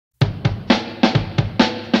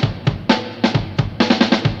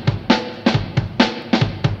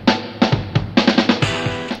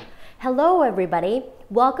Hello everybody,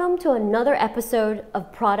 welcome to another episode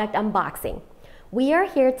of Product Unboxing. We are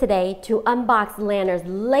here today to unbox Lanner's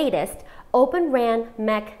latest Open RAN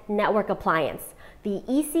MEC network appliance, the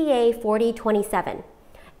ECA-4027,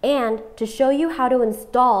 and to show you how to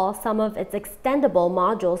install some of its extendable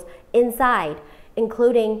modules inside,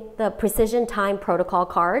 including the Precision Time Protocol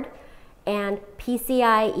card and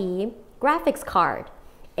PCIe graphics card,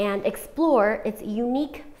 and explore its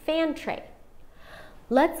unique fan tray.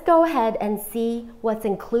 Let's go ahead and see what's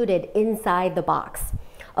included inside the box.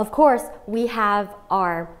 Of course, we have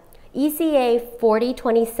our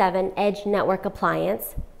ECA-4027 Edge Network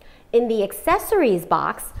Appliance. In the accessories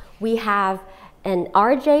box, we have an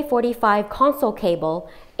RJ45 console cable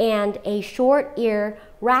and a short ear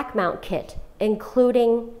rack mount kit,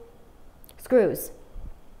 including screws.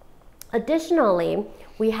 Additionally,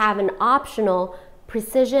 we have an optional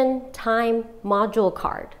Precision Time module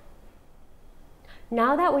card.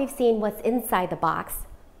 Now that we've seen what's inside the box,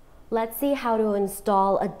 let's see how to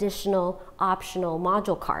install additional optional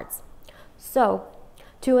module cards. So,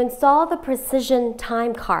 to install the Precision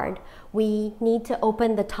Time card, we need to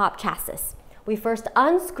open the top chassis. We first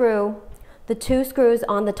unscrew the two screws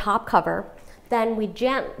on the top cover, then we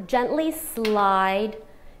gently slide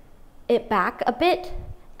it back a bit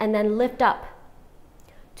and then lift up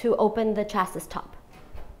to open the chassis top.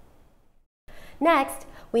 Next,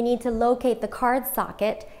 we need to locate the card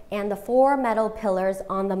socket and the four metal pillars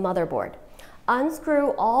on the motherboard.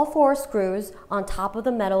 Unscrew all four screws on top of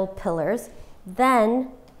the metal pillars.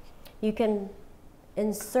 Then you can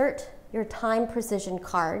insert your time precision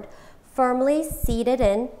card, firmly seat it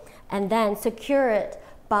in, and then secure it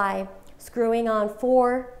by screwing on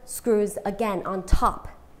four screws again on top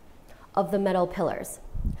of the metal pillars.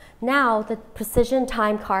 Now the Precision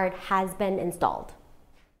Time card has been installed.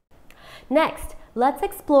 Next, let's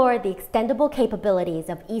explore the extendable capabilities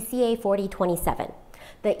of ECA-4027.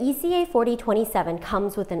 The ECA-4027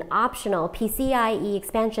 comes with an optional PCIe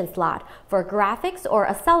expansion slot for graphics or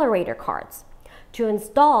accelerator cards. To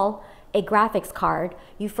install a graphics card,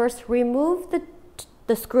 you first remove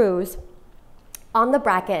the screws on the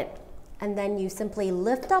bracket, and then you simply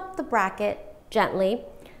lift up the bracket gently.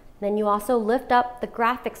 Then you also lift up the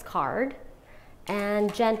graphics card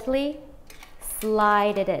and gently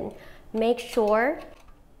slide it in. Make sure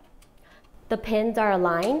the pins are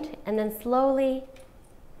aligned and then slowly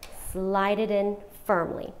slide it in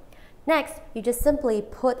firmly. Next, you just simply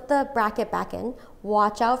put the bracket back in.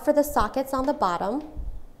 Watch out for the sockets on the bottom.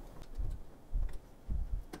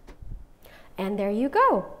 And there you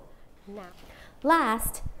go. Now,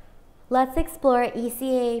 last, let's explore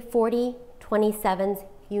ECA-4027's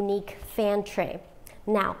unique fan tray.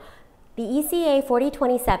 Now, the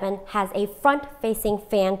ECA-4027 has a front-facing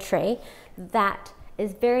fan tray that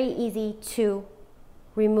is very easy to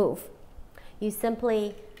remove. You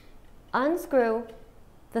simply unscrew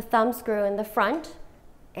the thumb screw in the front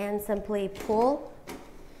and simply pull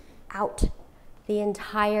out the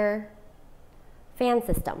entire fan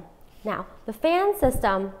system. Now, the fan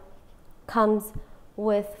system comes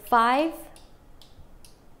with 5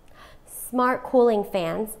 smart cooling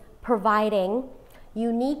fans providing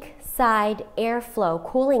unique side airflow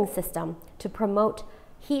cooling system to promote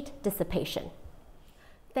heat dissipation.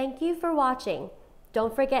 Thank you for watching.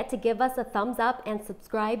 Don't forget to give us a thumbs up and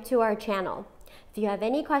subscribe to our channel. If you have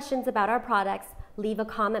any questions about our products, leave a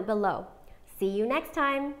comment below. See you next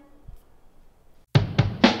time.